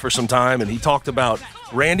Vikings for some time, and he talked about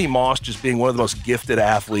Randy Moss just being one of the most gifted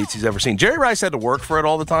athletes he's ever seen. Jerry Rice had to work for it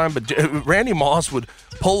all the time, but Randy Moss would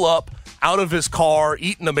pull up out of his car,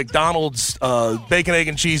 eating a McDonald's bacon, egg,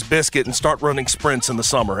 and cheese biscuit and start running sprints in the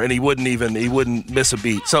summer, and he wouldn't miss a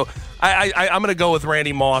beat. So I'm going to go with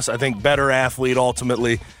Randy Moss. I think better athlete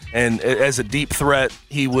ultimately, and as a deep threat,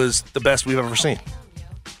 he was the best we've ever seen.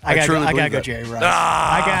 I gotta go Jerry Rice.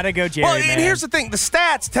 I gotta go Jerry. Well, man. and here's the thing: the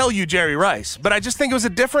stats tell you Jerry Rice, but I just think it was a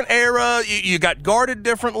different era. You got guarded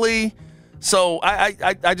differently, so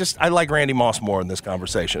I like Randy Moss more in this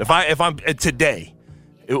conversation. If I'm today,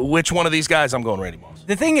 which one of these guys I'm going Randy Moss?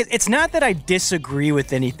 The thing is, it's not that I disagree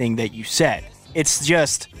with anything that you said. It's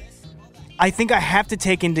just I think I have to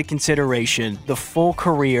take into consideration the full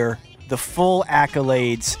career, the full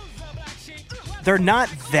accolades. They're not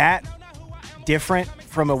that different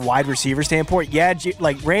from a wide receiver standpoint. Yeah,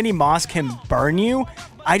 like Randy Moss can burn you.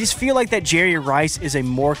 I just feel like that Jerry Rice is a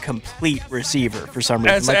more complete receiver for some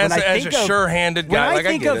reason. As a sure-handed guy. When I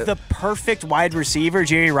think of the perfect wide receiver,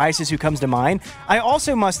 Jerry Rice is who comes to mind. I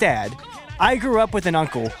also must add, I grew up with an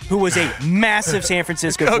uncle who was a massive San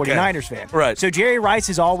Francisco 49ers fan. Right. So Jerry Rice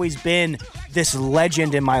has always been this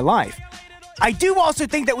legend in my life. I do also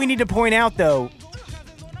think that we need to point out, though,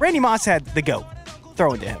 Randy Moss had the GOAT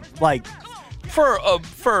thrown to him. Like, for the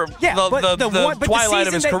twilight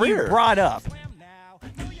of his career. You brought up,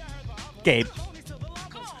 Gabe.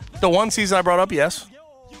 The one season I brought up, yes.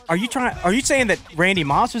 Are you saying that Randy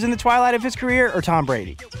Moss was in the twilight of his career or Tom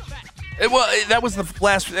Brady? That was the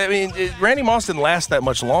last. I mean, Randy Moss didn't last that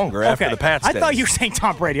much longer after the Pats days. I thought you were saying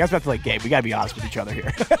Tom Brady. I was about to be like, Gabe, we got to be honest with each other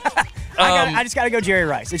here. I just got to go Jerry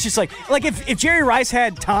Rice. It's just like if Jerry Rice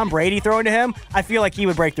had Tom Brady thrown to him, I feel like he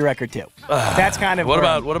would break the record too. That's kind of what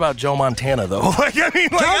about Joe Montana though? Like, I mean,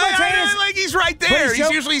 like he's right there.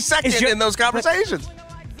 He's usually second in those conversations.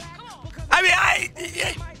 I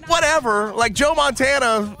mean, whatever. Like Joe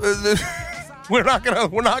Montana. We're not gonna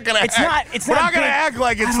act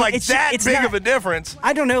like it's that big of a difference.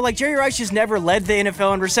 I don't know. Like Jerry Rice just never led the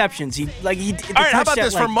NFL in receptions. All right, how about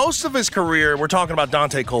this? For most of his career, we're talking about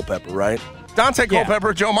Dante Culpepper, right? Dante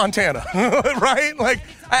Culpepper, Joe Montana, right? Like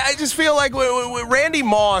I just feel like Randy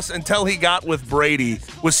Moss, until he got with Brady,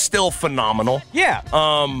 was still phenomenal. Yeah.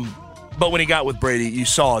 But when he got with Brady, you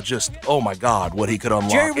saw just, oh my God, what he could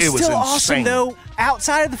unlock. Jerry was it was still insane. Awesome though.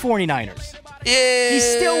 Outside of the 49ers. Yeah, he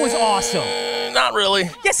still was awesome. Not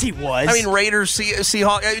really. Yes, he was. I mean, Raiders,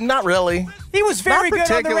 Seahawks, not really. He was very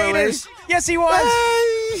good on the Raiders. Yes, he was.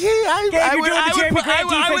 I you're doing the Jeremy Grant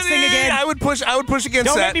defense thing again. I would push against that.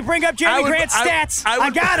 Don't make me bring up Jeremy Grant's stats.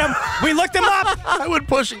 I got him. We looked him up. I would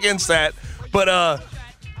push against that. But,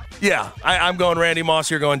 yeah, I'm going Randy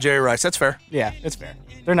Moss. You're going Jerry Rice. That's fair. Yeah, it's fair.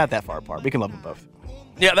 They're not that far apart. We can love them both.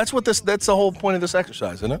 Yeah, that's the whole point of this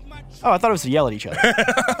exercise, isn't it? Oh, I thought it was to yell at each other.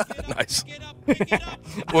 Nice.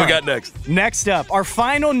 What we got next? Next up, our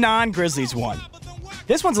final non-Grizzlies one.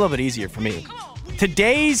 This one's a little bit easier for me.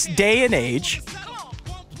 Today's day and age,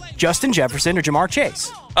 Justin Jefferson or Jamar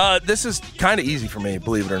Chase? This is kind of easy for me,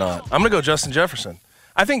 believe it or not. I'm going to go Justin Jefferson.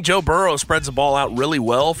 I think Joe Burrow spreads the ball out really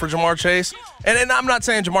well for Jamar Chase. And I'm not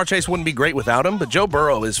saying Jamar Chase wouldn't be great without him, but Joe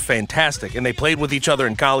Burrow is fantastic, and they played with each other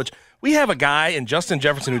in college. We have a guy in Justin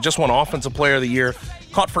Jefferson who just won Offensive Player of the Year,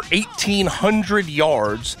 caught for 1,800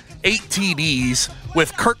 yards, 8 TDs,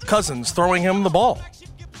 with Kirk Cousins throwing him the ball.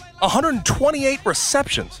 128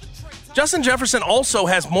 receptions. Justin Jefferson also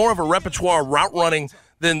has more of a repertoire of route running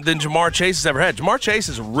than Jamar Chase has ever had. Jamar Chase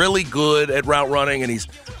is really good at route running, and he's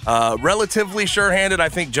relatively sure-handed. I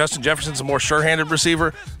think Justin Jefferson's a more sure-handed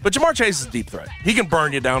receiver, but Jamar Chase is a deep threat. He can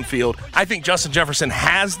burn you downfield. I think Justin Jefferson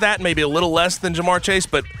has that, maybe a little less than Jamar Chase,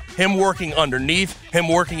 but him working underneath, him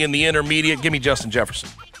working in the intermediate, give me Justin Jefferson.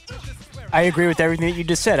 I agree with everything that you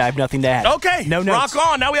just said. I have nothing to add. Okay. No notes. Rock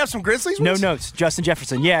on. Now we have some Grizzlies No ones? notes. Justin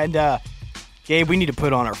Jefferson. Yeah, and Gabe, we need to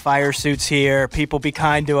put on our fire suits here. People, be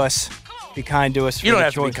kind to us. Be kind to us. You don't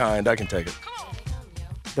have to be kind. I can take it.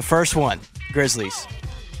 The first one, Grizzlies.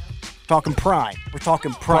 Talking prime. We're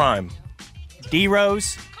talking prime.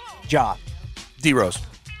 D-Rose, Ja. D-Rose.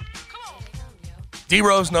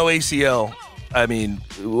 D-Rose, no ACL. I mean,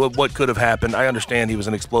 what could have happened? I understand he was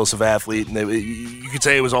an explosive athlete, and you could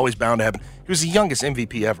say it was always bound to happen. He was the youngest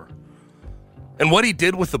MVP ever. And what he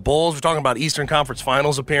did with the Bulls, we're talking about Eastern Conference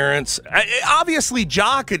Finals appearance. Obviously,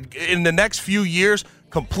 Ja could, in the next few years,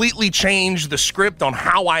 completely change the script on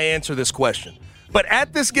how I answer this question. But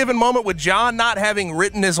at this given moment, with Ja not having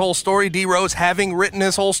written his whole story, D-Rose having written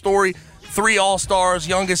his whole story, 3 All-Stars,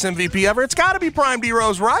 youngest MVP ever, it's got to be prime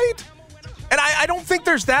D-Rose, right? And I don't think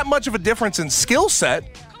there's that much of a difference in skill set,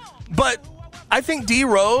 but I think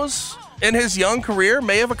D-Rose in his young career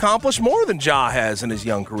may have accomplished more than Ja has in his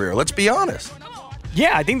young career. Let's be honest.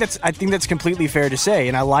 Yeah, I think that's completely fair to say,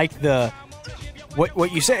 and I like the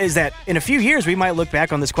what you said is that in a few years we might look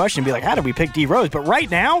back on this question and be like, how did we pick D Rose? But right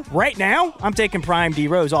now, I'm taking prime D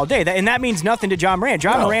Rose all day. And that means nothing to John Morant.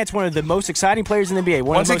 John Morant's one of the most exciting players in the NBA.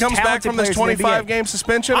 Once he comes back from this 25-game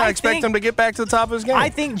suspension, I expect him to get back to the top of his game. I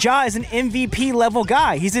think Ja is an MVP-level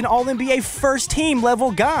guy. He's an All-NBA first-team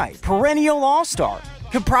level guy. Perennial All-Star.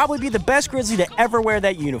 Could probably be the best Grizzly to ever wear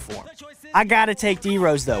that uniform. I got to take D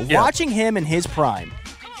Rose, though. Yeah. Watching him in his prime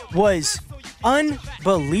was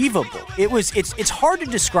unbelievable. It's hard to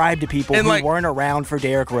describe to people who weren't around for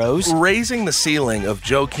Derrick Rose. Raising the ceiling of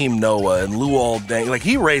Joakim Noah and Luol Deng,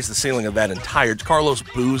 he raised the ceiling of that entire. Carlos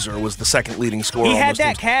Boozer was the second leading scorer. He had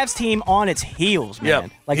that Cavs team on its heels,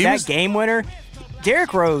 man. Yep. Game winner.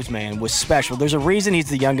 Derrick Rose, man, was special. There's a reason he's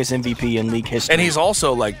the youngest MVP in league history. And he's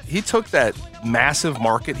also, he took that massive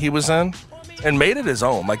market he was in and made it his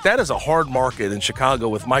own. That is a hard market in Chicago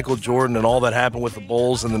with Michael Jordan and all that happened with the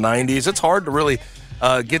Bulls in the 90s. It's hard to really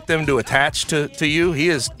get them to attach to you.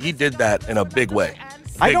 He did that in a big way.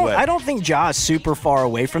 I don't think Ja is super far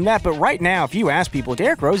away from that, but right now, if you ask people,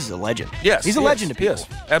 Derrick Rose is a legend. Yes. He's a legend to people. Yes,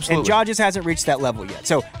 absolutely. And Ja just hasn't reached that level yet.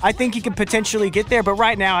 So I think he could potentially get there, but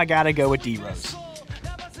right now I got to go with D Rose.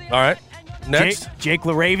 All right. Next. Jake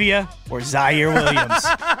LaRavia or Zaire Williams.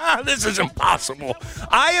 This is impossible.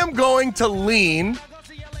 I am going to lean,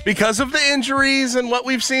 because of the injuries and what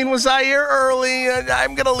we've seen with Zaire early,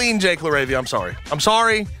 I'm going to lean Jake LaRavia. I'm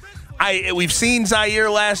sorry. We've seen Zaire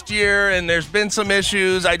last year, and there's been some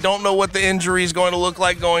issues. I don't know what the injury is going to look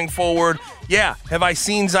like going forward. Yeah, have I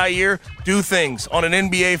seen Zaire do things on an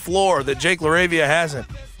NBA floor that Jake LaRavia hasn't?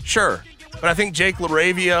 Sure. But I think Jake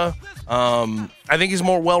LaRavia, I think he's a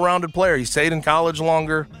more well-rounded player. He stayed in college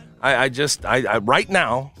longer. I right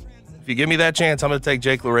now, if you give me that chance, I'm going to take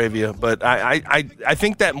Jake LaRavia. But I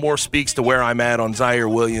think that more speaks to where I'm at on Zaire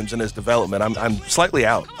Williams and his development. I'm slightly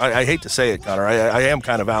out. I hate to say it, Connor. I am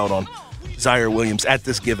kind of out on Zaire Williams at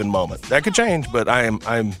this given moment. That could change, but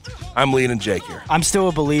I'm leaning Jake here. I'm still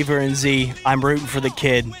a believer in Z. I'm rooting for the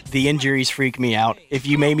kid. The injuries freak me out. If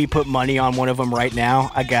you made me put money on one of them right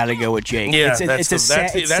now, I got to go with Jake. Yeah, that's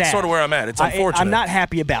sort of where I'm at. It's unfortunate. I'm not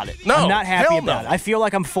happy about it. No, I'm not happy about it. I feel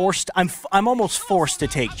like I'm forced. I'm almost forced to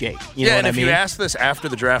take Jake. You know and what if I mean? you asked this after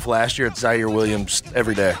the draft last year, it's Zaire Williams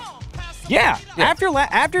every day. Yeah.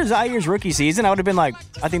 After Zaire's rookie season, I would have been like,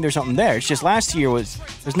 I think there's something there. It's just last year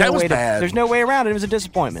there's no way around it. It was a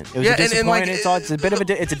disappointment. It was a disappointment.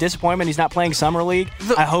 It's a disappointment. He's not playing summer league.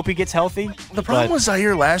 I hope he gets healthy. The problem with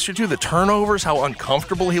Zaire last year too, the turnovers, how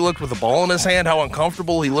uncomfortable he looked with the ball in his hand, how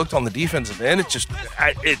uncomfortable he looked on the defensive end.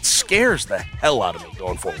 It scares the hell out of me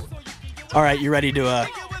going forward. All right, you ready to?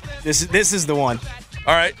 This is the one.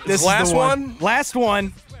 All right, this last one. Last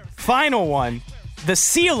one. Final one. The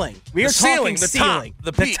ceiling. We are talking ceiling.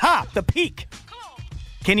 The peak. The peak.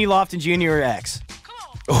 Kenny Lofton Jr. or X?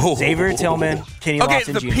 Oh. Xavier Tillman, Kenny Lofton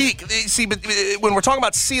Jr. Okay, the peak. See, but when we're talking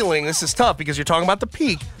about ceiling, this is tough because you're talking about the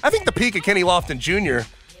peak. I think the peak of Kenny Lofton Jr.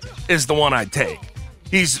 is the one I'd take.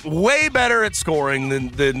 He's way better at scoring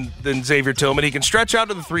than Xavier Tillman. He can stretch out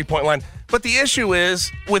to the three-point line. But the issue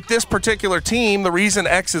is, with this particular team, the reason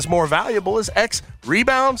X is more valuable is X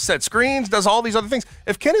rebounds, sets screens, does all these other things.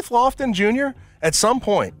 If Kenneth Lofton Jr. at some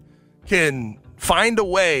point can find a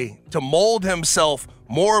way to mold himself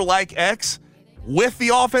more like X with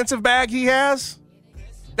the offensive bag he has,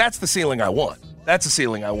 that's the ceiling I want. That's the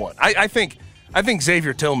ceiling I want. I think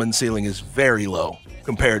Xavier Tillman's ceiling is very low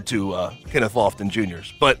compared to Kenneth Lofton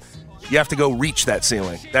Jr.'s. But you have to go reach that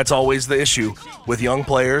ceiling. That's always the issue with young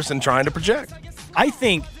players and trying to project. I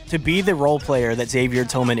think to be the role player that Xavier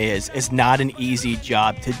Tillman is not an easy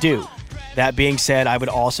job to do. That being said, I would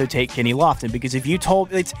also take Kenny Lofton because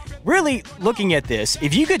it's really looking at this,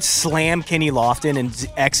 if you could slam Kenny Lofton and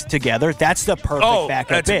X together, that's the perfect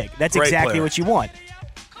backup big. That's exactly what you want.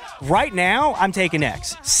 Right now, I'm taking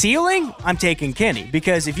X. Ceiling, I'm taking Kenny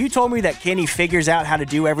because if you told me that Kenny figures out how to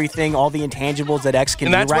do everything, all the intangibles that X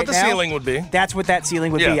can do right now. And that's what the ceiling would be. That's what that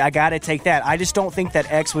ceiling would be. I got to take that. I just don't think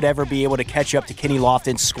that X would ever be able to catch up to Kenny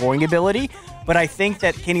Lofton's scoring ability, but I think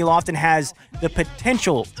that Kenny Lofton has the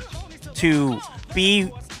potential to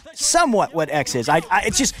be somewhat what X is. I'm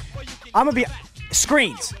going to be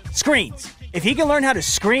screens. If he can learn how to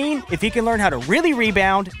screen, if he can learn how to really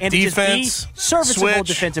rebound and defense, to just be serviceable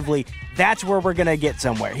defensively, that's where we're going to get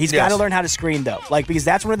somewhere. He's got to learn how to screen, though, because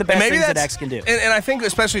that's one of the best things that X can do. And I think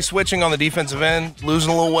especially switching on the defensive end,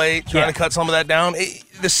 losing a little weight, trying to cut some of that down,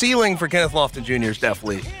 the ceiling for Kenneth Lofton Jr. is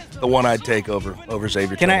definitely the one I'd take over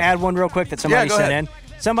Xavier. Can I add one real quick that somebody sent in?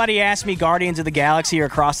 Somebody asked me Guardians of the Galaxy or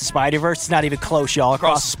Across the Spider-Verse. It's not even close, y'all.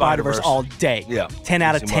 Across the Spider-Verse all day. Yeah. 10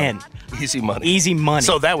 out of 10. easy money. Easy money.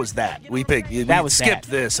 So that was that. We skipped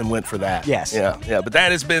this and went for that. Yes. Yeah. But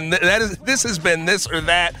this has been this or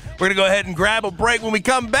that. We're gonna go ahead and grab a break. When we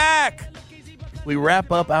come back, we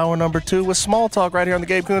wrap up hour number 2 with Small Talk right here on the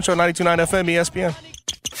Gabe Coon Show, 92.9 FM ESPN.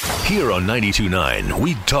 Here on 92.9,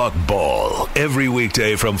 we talk ball every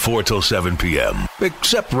weekday from 4 till 7 p.m.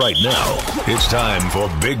 Except right now, it's time for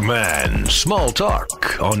Big Man Small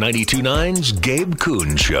Talk on 92.9's Gabe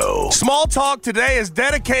Coon Show. Small Talk today is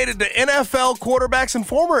dedicated to NFL quarterbacks and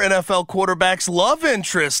former NFL quarterbacks' love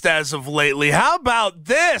interest as of lately. How about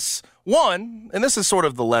this? One, and this is sort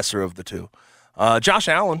of the lesser of the two, Josh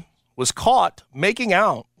Allen was caught making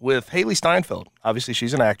out with Haley Steinfeld. Obviously,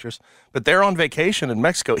 she's an actress, but they're on vacation in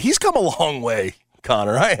Mexico. He's come a long way,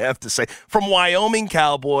 Connor, I have to say. From Wyoming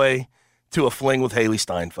cowboy to a fling with Haley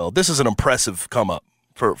Steinfeld. This is an impressive come-up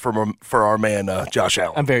for our man, Josh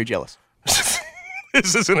Allen. I'm very jealous.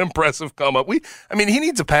 This is an impressive come-up. He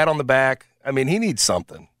needs a pat on the back. He needs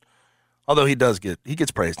something. Although he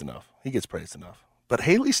gets praised enough. But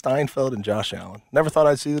Haley Steinfeld and Josh Allen, never thought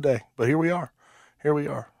I'd see the day, but here we are.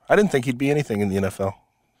 I didn't think he'd be anything in the NFL.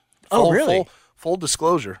 Really? Full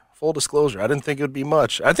disclosure. I didn't think it would be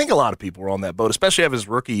much. I think a lot of people were on that boat, especially after his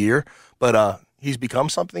rookie year. But he's become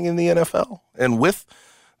something in the NFL. And with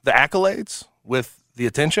the accolades, with the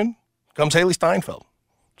attention, comes Haley Steinfeld.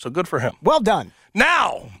 So good for him. Well done.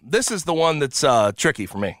 Now, this is the one that's tricky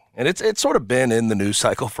for me. And it's sort of been in the news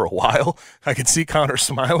cycle for a while. I can see Connor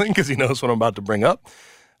smiling because he knows what I'm about to bring up.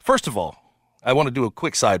 First of all, I want to do a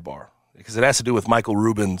quick sidebar, because it has to do with Michael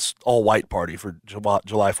Rubin's all-white party for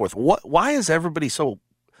July 4th. Why is everybody so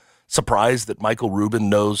surprised that Michael Rubin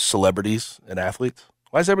knows celebrities and athletes?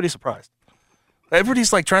 Why is everybody surprised?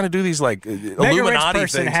 Everybody's like trying to do these like Illuminati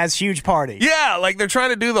rich person things. Has huge party. Yeah, like they're trying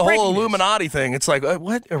to do the whole Illuminati thing. It's like,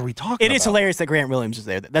 what are we talking about? It is hilarious that Grant Williams is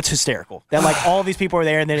there. That's hysterical. That like all these people are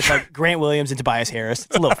there, and then it's like Grant Williams and Tobias Harris.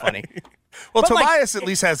 It's a little funny. Well, but Tobias at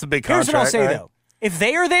least has the big contract. Here's what I'll say, right? though. If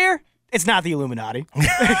they are there, it's not the Illuminati.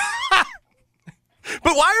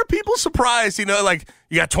 But why are people surprised? Like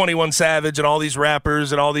you got 21 Savage and all these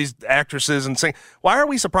rappers and all these actresses and sing. Why are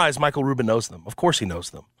we surprised Michael Rubin knows them? Of course he knows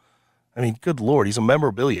them. Good Lord, he's a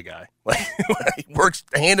memorabilia guy. Like he works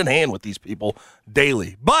hand in hand with these people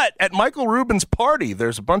daily. But at Michael Rubin's party,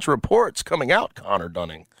 there's a bunch of reports coming out, Connor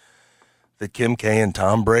Dunning, that Kim K and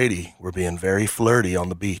Tom Brady were being very flirty on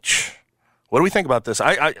the beach. What do we think about this?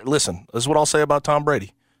 Listen, this is what I'll say about Tom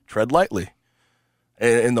Brady. Tread lightly.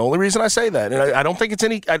 And the only reason I say that, and I don't think it's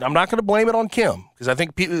I'm not going to blame it on Kim, because I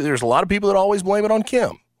think there's a lot of people that always blame it on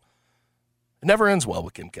Kim. It never ends well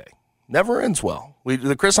with Kim K. Never ends well.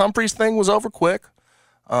 The Chris Humphries thing was over quick.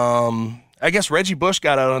 I guess Reggie Bush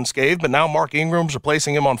got out unscathed, but now Mark Ingram's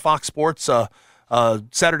replacing him on Fox Sports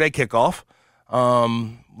Saturday kickoff.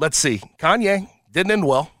 Let's see. Kanye didn't end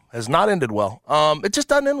well. Has not ended well. It just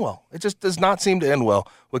doesn't end well. It just does not seem to end well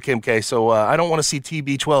with Kim K. So I don't want to see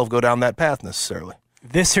TB12 go down that path necessarily.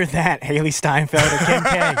 This or that, Haley Steinfeld or Kim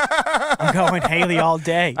K. I'm going Haley all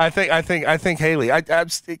day. I think Haley.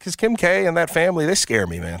 Because Kim K and that family, they scare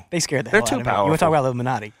me, man. They scare the hell out of me. They're too powerful. You want to talk about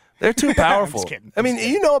Illuminati? They're too powerful. I'm just kidding.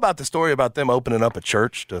 You know about the story about them opening up a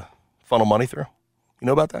church to funnel money through? You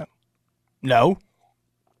know about that? No.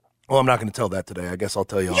 Well, I'm not going to tell that today. I guess I'll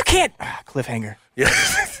tell you. You can't. Cliffhanger. Yeah.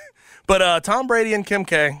 But Tom Brady and Kim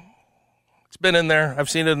K, it's been in there. I've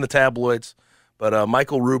seen it in the tabloids. But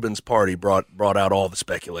Michael Rubin's party brought out all the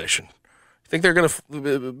speculation. You think they're going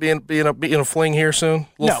to be in a fling here soon?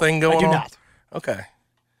 Thing going on? I do not. Okay.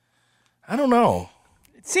 I don't know.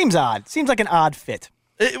 It seems odd. Seems like an odd fit.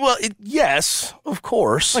 Yes, of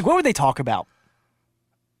course. Like, what would they talk about?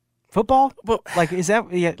 Football? Like, is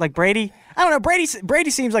that like Brady? I don't know. Brady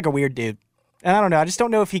seems like a weird dude. And I don't know. I just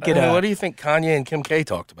don't know if he could. What do you think Kanye and Kim K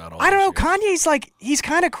talked about? I don't know. Kanye's like, he's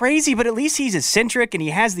kind of crazy, but at least he's eccentric and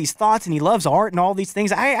he has these thoughts and he loves art and all these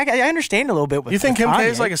things. I understand a little bit with. You think with Kim Kanye. K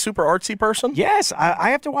is like a super artsy person? Yes,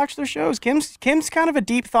 I have to watch their shows. Kim's kind of a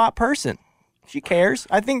deep thought person. She cares.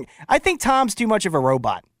 I think Tom's too much of a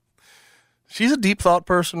robot. She's a deep thought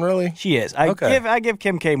person, really. She is. I give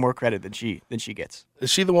Kim K more credit than she gets.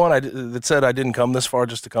 Is she the one that said I didn't come this far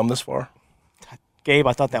just to come this far? Gabe,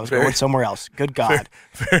 I thought that was going somewhere else. Good God.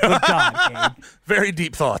 Good God, Gabe. Very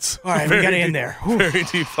deep thoughts. All right, we got to end there. Very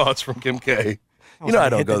deep thoughts from Kim K. You know I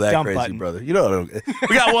don't go that crazy, button. Brother. You know I don't.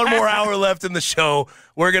 We got one more hour left in the show.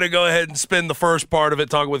 We're going to go ahead and spin the first part of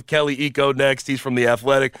it, talking with Kelly Eco next. He's from The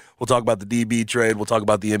Athletic. We'll talk about the DB trade. We'll talk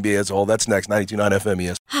about the NBA as a whole. That's next, 92.9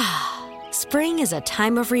 FM ESPN. Spring is a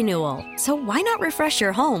time of renewal, so why not refresh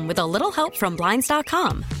your home with a little help from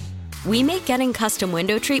Blinds.com? We make getting custom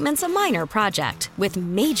window treatments a minor project with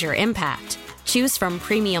major impact. Choose from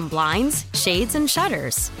premium blinds, shades, and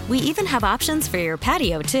shutters. We even have options for your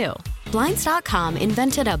patio, too. Blinds.com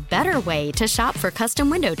invented a better way to shop for custom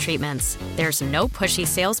window treatments. There's no pushy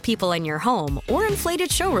salespeople in your home or inflated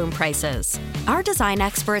showroom prices. Our design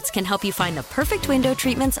experts can help you find the perfect window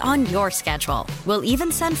treatments on your schedule. We'll even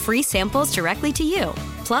send free samples directly to you.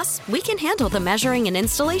 Plus, we can handle the measuring and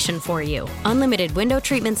installation for you. Unlimited window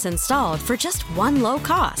treatments installed for just one low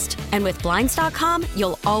cost. And with Blinds.com,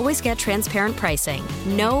 you'll always get transparent pricing.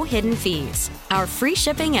 No hidden fees. Our free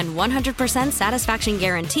shipping and 100% satisfaction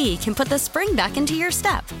guarantee can put the spring back into your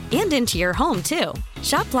step and into your home, too.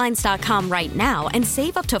 Shop Blinds.com right now and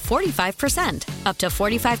save up to 45%. Up to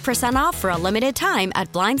 45% off for a limited time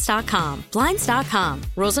at Blinds.com. Blinds.com.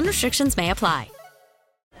 Rules and restrictions may apply.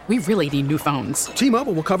 We really need new phones.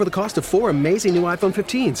 T-Mobile will cover the cost of 4 amazing new iPhone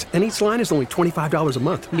 15s, and each line is only $25 a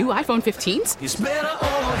month. New iPhone 15s? It's better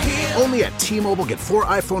over here. Only at T-Mobile, get 4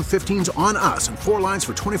 iPhone 15s on us and 4 lines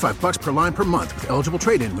for $25 per line per month with eligible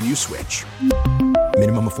trade-in when you switch.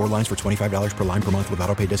 Minimum of 4 lines for $25 per line per month with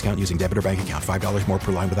autopay discount using debit or bank account. $5 more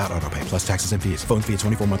per line without autopay, plus taxes and fees. Phone fee at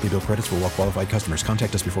 24 monthly bill credits for well-qualified customers.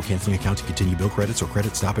 Contact us before canceling account to continue bill credits or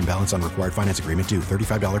credit stop and balance on required finance agreement due.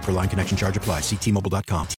 $35 per line connection charge applies. See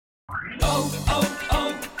T-Mobile.com.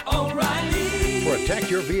 O'Reilly.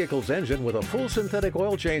 Protect your vehicle's engine with a full synthetic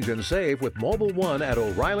oil change and save with Mobile One at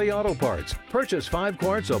O'Reilly Auto Parts. Purchase 5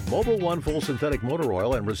 quarts of Mobile One full synthetic motor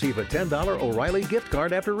oil and receive a $10 O'Reilly gift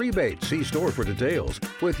card after rebate. See store for details.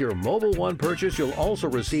 With your Mobile One purchase, you'll also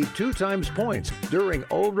receive 2 times points during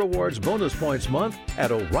O Rewards Bonus Points Month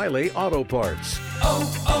at O'Reilly Auto Parts.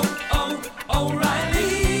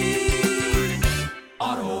 O'Reilly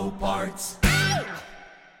Auto Parts.